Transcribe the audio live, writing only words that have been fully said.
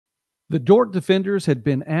The Dordt Defenders had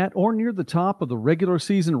been at or near the top of the regular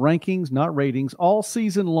season rankings, not ratings, all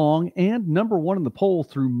season long and number one in the poll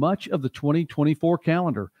through much of the 2024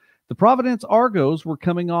 calendar. The Providence Argos were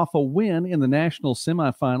coming off a win in the national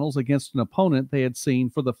semifinals against an opponent they had seen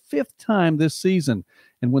for the fifth time this season.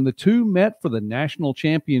 And when the two met for the national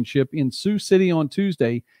championship in Sioux City on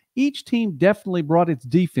Tuesday, each team definitely brought its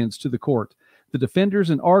defense to the court. The Defenders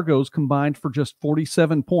and Argos combined for just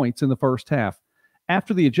 47 points in the first half.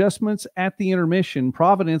 After the adjustments at the intermission,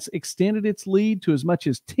 Providence extended its lead to as much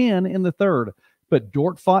as 10 in the third, but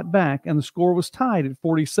Dordt fought back and the score was tied at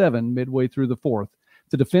 47 midway through the fourth.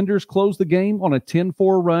 The Defenders closed the game on a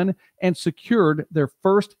 10-4 run and secured their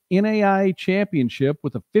first NAIA championship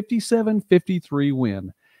with a 57-53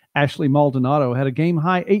 win. Ashley Maldonado had a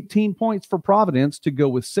game-high 18 points for Providence to go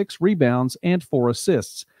with 6 rebounds and 4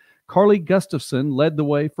 assists. Carly Gustafson led the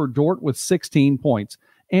way for Dordt with 16 points.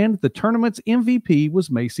 And the tournament's MVP was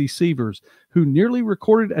Macy Sievers, who nearly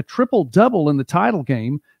recorded a triple-double in the title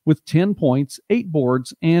game with 10 points, 8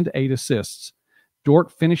 boards, and 8 assists. Dordt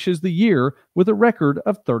finishes the year with a record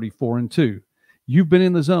of 34-2. You've been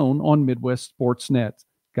in the zone on Midwest Sports Net.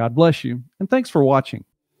 God bless you, and thanks for watching.